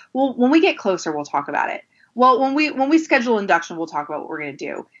told, well, when we get closer, we'll talk about it. Well, when we schedule induction, we'll talk about what we're going to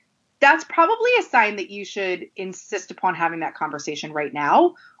do. That's probably a sign that you should insist upon having that conversation right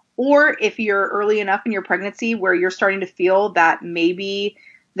now. Or if you're early enough in your pregnancy where you're starting to feel that maybe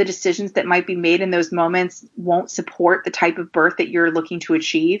the decisions that might be made in those moments won't support the type of birth that you're looking to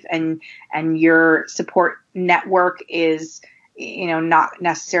achieve, and your support network is, not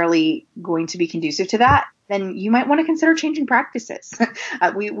necessarily going to be conducive to that, then you might want to consider changing practices.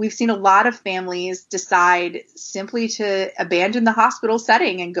 We've seen a lot of families decide simply to abandon the hospital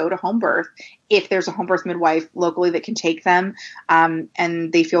setting and go to home birth if there's a home birth midwife locally that can take them,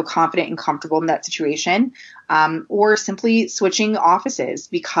 and they feel confident and comfortable in that situation, or simply switching offices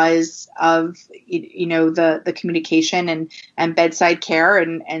because of the communication and bedside care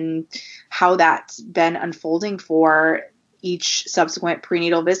and how that's been unfolding for each subsequent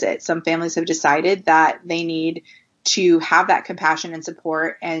prenatal visit. Some families have decided that they need to have that compassion and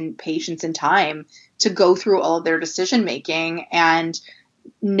support and patience and time to go through all of their decision making and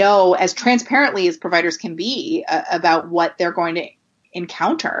know as transparently as providers can be about what they're going to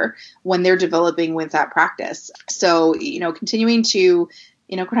encounter when they're developing with that practice. So, continuing to,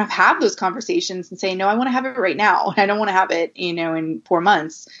 kind of have those conversations and say, no, I want to have it right now. I don't want to have it, in 4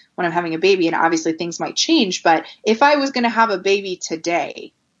 months when I'm having a baby. And obviously things might change, but if I was going to have a baby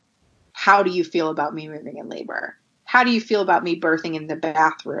today, how do you feel about me moving in labor? How do you feel about me birthing in the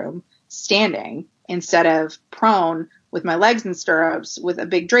bathroom, standing instead of prone with my legs in stirrups with a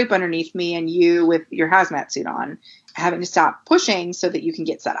big drape underneath me and you with your hazmat suit on, having to stop pushing so that you can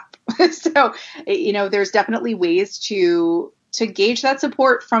get set up? So, there's definitely ways to gauge that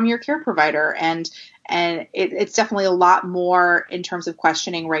support from your care provider. And it's definitely a lot more in terms of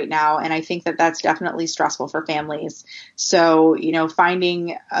questioning right now. And I think that that's definitely stressful for families. So,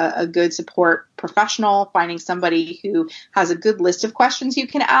 finding a good support professional, finding somebody who has a good list of questions you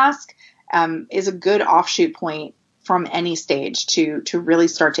can ask is a good offshoot point from any stage to really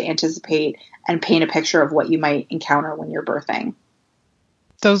start to anticipate and paint a picture of what you might encounter when you're birthing.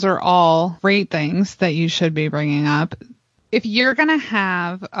 Those are all great things that you should be bringing up. If you're going to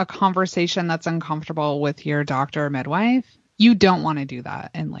have a conversation that's uncomfortable with your doctor or midwife, you don't want to do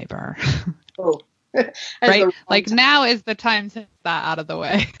that in labor. Oh, right? Like now is the time to get that out of the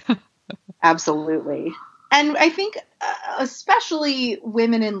way. Absolutely. And I think especially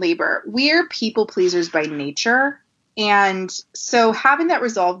women in labor, we're people pleasers by nature. And so having that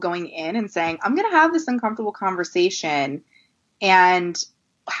resolve going in and saying, I'm going to have this uncomfortable conversation, and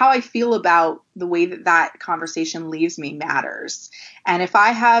how I feel about the way that conversation leaves me matters. And if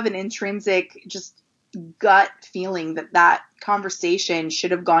I have an intrinsic just gut feeling that conversation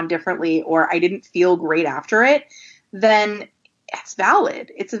should have gone differently, or I didn't feel great after it, then it's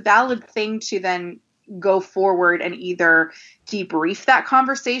valid. It's a valid thing to then go forward and either debrief that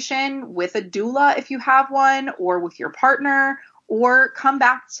conversation with a doula if you have one, or with your partner, or come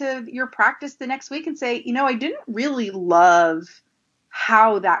back to your practice the next week and say, I didn't really love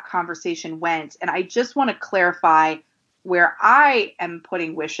how that conversation went, and I just want to clarify where I am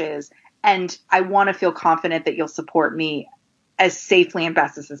putting wishes, and I want to feel confident that you'll support me as safely and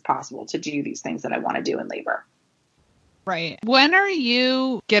best as possible to do these things that I want to do in labor. Right. When are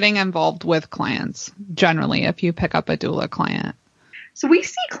you getting involved with clients, generally, if you pick up a doula client? So we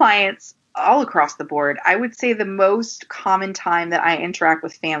see clients all across the board. I would say the most common time that I interact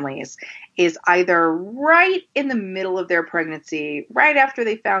with families is either right in the middle of their pregnancy, right after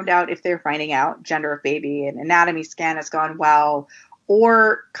they found out, if they're finding out gender of baby and anatomy scan has gone well,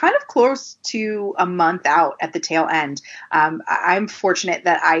 or kind of close to a month out at the tail end. I'm fortunate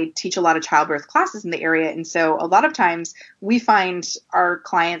that I teach a lot of childbirth classes in the area. And so a lot of times we find our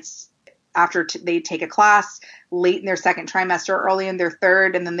clients after they take a class late in their second trimester, early in their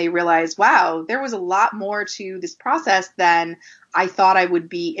third, and then they realize, wow, there was a lot more to this process than I thought I would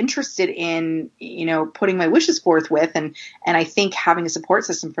be interested in, putting my wishes forth with. And I think having a support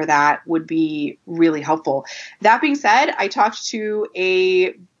system for that would be really helpful. That being said, I talked to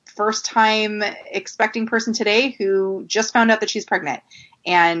a first time expecting person today who just found out that she's pregnant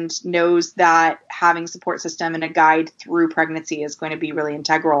and knows that having a support system and a guide through pregnancy is going to be really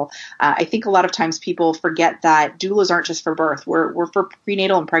integral. I think a lot of times people forget that doulas aren't just for birth. We're for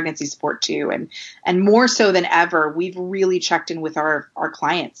prenatal and pregnancy support too. And more so than ever, we've really checked in with our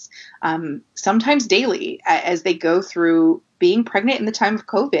clients, sometimes daily, as they go through being pregnant in the time of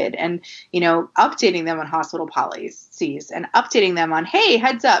COVID, and, updating them on hospital policies and updating them on, hey,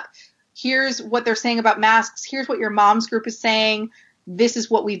 heads up, here's what they're saying about masks. Here's what your mom's group is saying. This is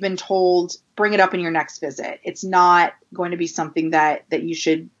what we've been told. Bring it up in your next visit. It's not going to be something that you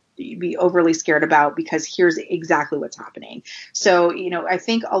should be overly scared about, because here's exactly what's happening. So, I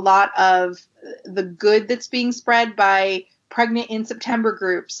think a lot of the good that's being spread by Pregnant in September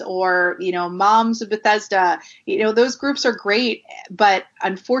groups, or, Moms of Bethesda, those groups are great. But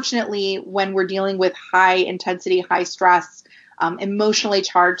unfortunately, when we're dealing with high intensity, high stress, emotionally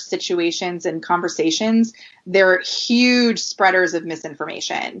charged situations and conversations, they're huge spreaders of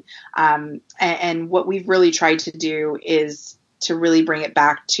misinformation. And what we've really tried to do is to really bring it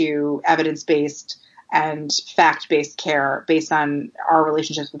back to evidence-based and fact-based care based on our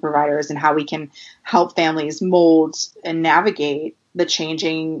relationships with providers and how we can help families mold and navigate the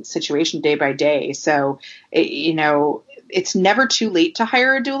changing situation day by day. So, it's never too late to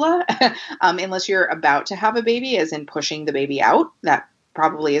hire a doula, unless you're about to have a baby, as in pushing the baby out. That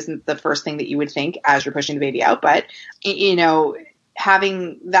probably isn't the first thing that you would think as you're pushing the baby out. But,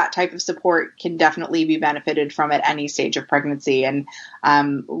 having that type of support can definitely be benefited from at any stage of pregnancy. And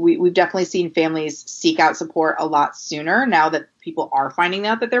we've definitely seen families seek out support a lot sooner now that people are finding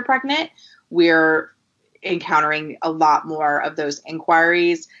out that they're pregnant. We're encountering a lot more of those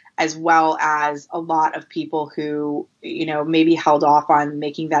inquiries as well as a lot of people who, maybe held off on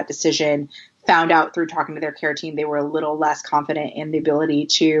making that decision, found out through talking to their care team they were a little less confident in the ability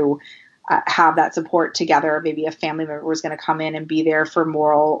to have that support together. Maybe a family member was going to come in and be there for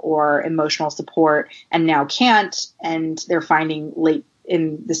moral or emotional support and now can't, and they're finding late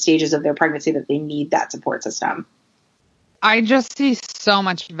in the stages of their pregnancy that they need that support system. I just see so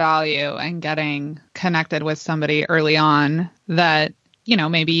much value in getting connected with somebody early on that,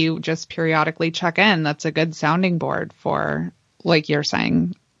 maybe you just periodically check in. That's a good sounding board for, like you're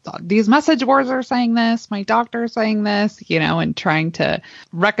saying, these message boards are saying this, my doctor is saying this, and trying to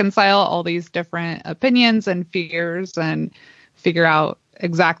reconcile all these different opinions and fears and figure out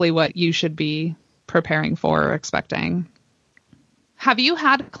exactly what you should be preparing for or expecting. Have you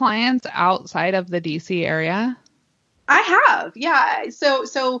had clients outside of the DC area? I have, yeah.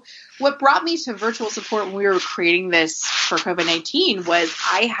 So what brought me to virtual support when we were creating this for COVID-19 was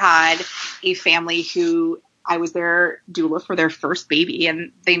I had a family who I was their doula for their first baby,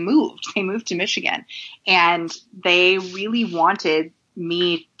 and they moved to Michigan, and they really wanted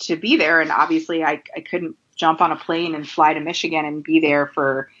me to be there. And obviously I couldn't jump on a plane and fly to Michigan and be there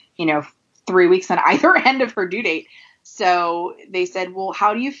for, 3 weeks on either end of her due date. So they said, well,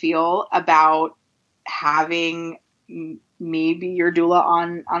 how do you feel about having maybe your doula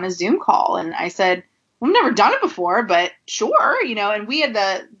on a Zoom call? And I said, well, I've never done it before, but sure, and we had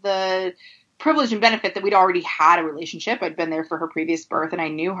the privilege and benefit that we'd already had a relationship. I'd been there for her previous birth and I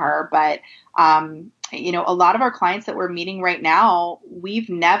knew her, but a lot of our clients that we're meeting right now, we've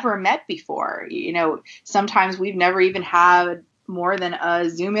never met before. Sometimes we've never even had more than a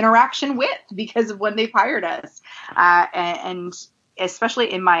Zoom interaction with because of when they've hired us. And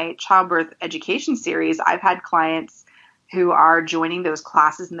especially in my childbirth education series, I've had clients who are joining those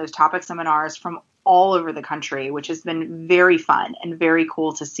classes and those topic seminars from all over the country, which has been very fun and very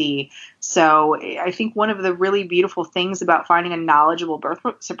cool to see. So I think one of the really beautiful things about finding a knowledgeable birth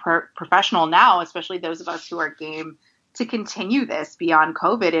professional now, especially those of us who are game to continue this beyond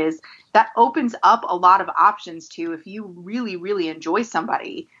COVID, is that opens up a lot of options to, if you really, really enjoy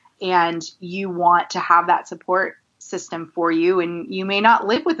somebody and you want to have that support system for you, and you may not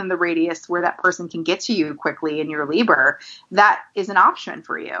live within the radius where that person can get to you quickly in your labor, that is an option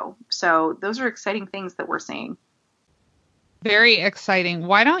for you. So those are exciting things that we're seeing. Very exciting.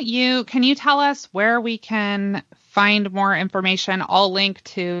 Can you tell us where we can find more information? I'll link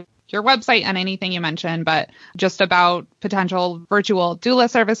to your website and anything you mentioned, but just about potential virtual doula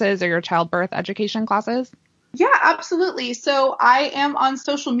services or your childbirth education classes. Yeah, absolutely. So I am on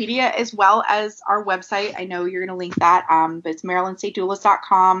social media as well as our website. I know you're going to link that, but it's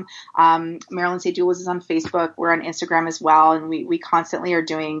MarylandStateDoulas.com. Maryland State Doulas is on Facebook. We're on Instagram as well. And we constantly are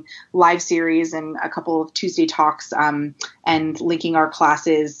doing live series and a couple of Tuesday talks and linking our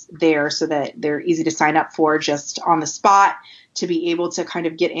classes there so that they're easy to sign up for just on the spot. To be able to kind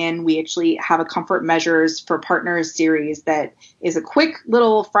of get in, we actually have a Comfort Measures for Partners series that is a quick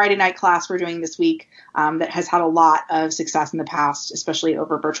little Friday night class we're doing this week that has had a lot of success in the past, especially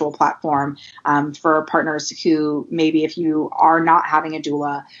over a virtual platform for partners who maybe if you are not having a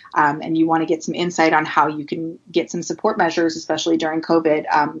doula and you want to get some insight on how you can get some support measures, especially during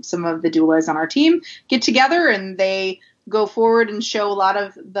COVID. Some of the doulas on our team get together and they go forward and show a lot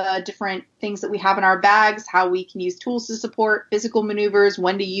of the different things that we have in our bags, how we can use tools to support physical maneuvers,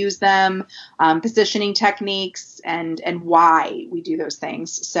 when to use them, positioning techniques, and why we do those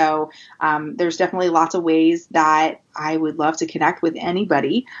things. So there's definitely lots of ways that I would love to connect with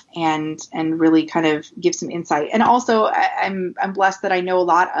anybody and really kind of give some insight. And also I'm blessed that I know a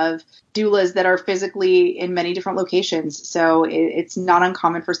lot of doulas that are physically in many different locations. So it's not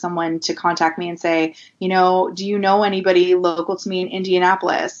uncommon for someone to contact me and say, do you know anybody local to me in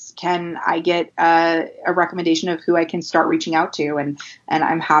Indianapolis? Can I get a recommendation of who I can start reaching out to? And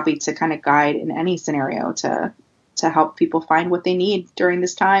I'm happy to kind of guide in any scenario to help people find what they need during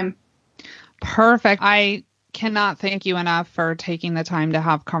this time. Perfect. I cannot thank you enough for taking the time to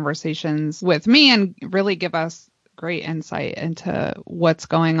have conversations with me and really give us great insight into what's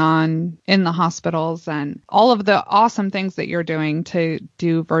going on in the hospitals and all of the awesome things that you're doing to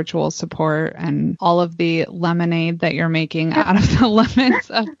do virtual support and all of the lemonade that you're making out of the lemons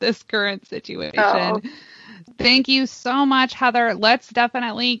of this current situation. Oh. Thank you so much, Heather. Let's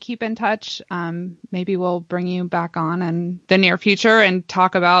definitely keep in touch. Maybe we'll bring you back on in the near future and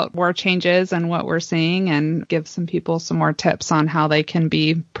talk about more changes and what we're seeing and give some people some more tips on how they can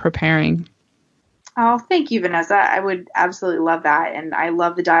be preparing. Oh, thank you, Vanessa. I would absolutely love that. And I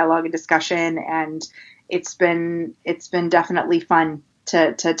love the dialogue and discussion. And it's been definitely fun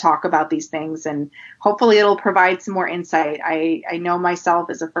to talk about these things, and hopefully it'll provide some more insight. I know myself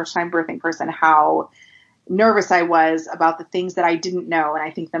as a first-time birthing person how nervous I was about the things that I didn't know. And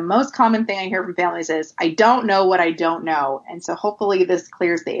I think the most common thing I hear from families is, I don't know what I don't know. And so hopefully this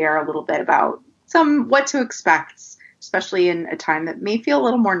clears the air a little bit about what to expect, especially in a time that may feel a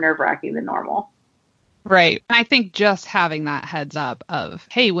little more nerve-wracking than normal. Right. I think just having that heads up of,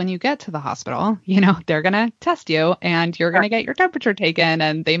 hey, when you get to the hospital, they're going to test you and you're going to get your temperature taken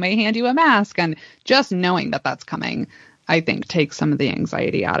and they may hand you a mask. And just knowing that that's coming, I think takes some of the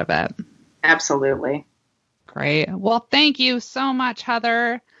anxiety out of it. Absolutely. Great. Well, thank you so much,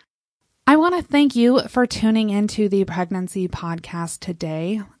 Heather. I want to thank you for tuning into the Pregnancy Podcast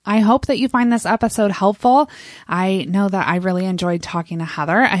today. I hope that you find this episode helpful. I know that I really enjoyed talking to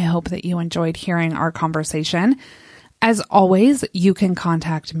Heather. I hope that you enjoyed hearing our conversation. As always, you can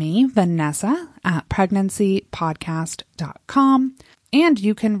contact me, Vanessa, at pregnancypodcast.com. And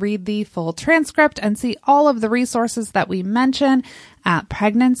you can read the full transcript and see all of the resources that we mention at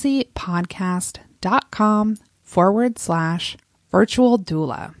pregnancypodcast.com/virtual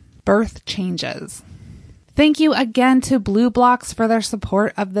doula. Birth changes. Thank you again to Blue Blocks for their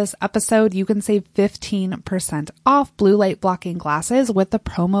support of this episode. You can save 15% off blue light blocking glasses with the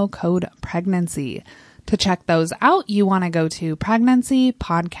promo code pregnancy. To check those out, you want to go to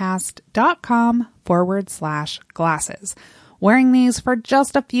pregnancypodcast.com/glasses. Wearing these for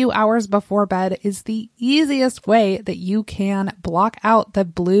just a few hours before bed is the easiest way that you can block out the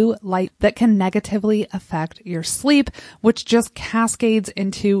blue light that can negatively affect your sleep, which just cascades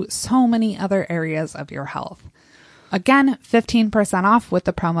into so many other areas of your health. Again, 15% off with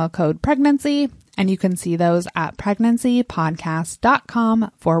the promo code pregnancy, and you can see those at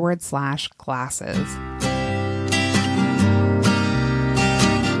pregnancypodcast.com/glasses.